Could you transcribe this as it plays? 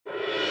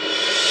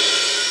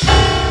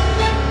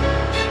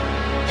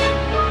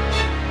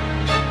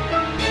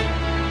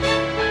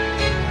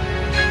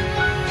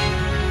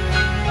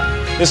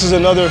This is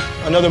another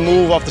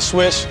move off the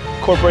switch,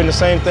 incorporating the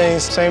same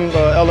things, same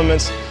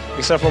elements,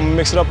 except for I'm gonna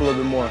mix it up a little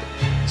bit more.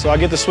 So I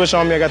get the switch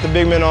on me, I got the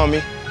big man on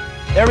me.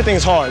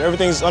 Everything's hard,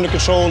 everything's under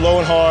control, low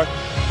and hard.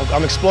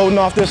 I'm exploding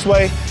off this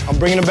way, I'm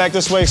bringing it back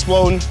this way,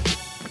 exploding.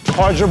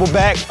 Hard dribble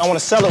back, I want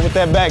to sell it with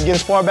that back, get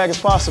as far back as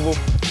possible.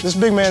 This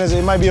big man,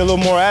 it might be a little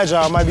more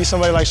agile, it might be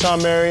somebody like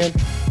Sean Marion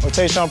or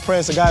Tayshaun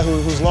Prince, a guy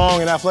who's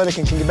long and athletic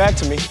and can get back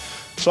to me.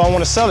 So I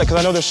want to sell it because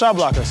I know they're shot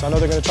blockers. I know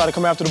they're going to try to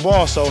come after the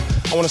ball, so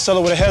I want to sell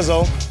it with a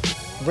hezo,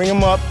 bring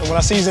him up, and when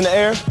I see he's in the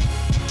air,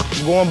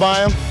 I'm going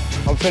by him,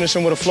 I'm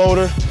finishing with a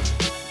floater,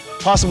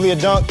 possibly a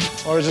dunk,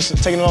 or just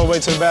taking it all the way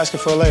to the basket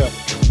for a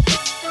layup.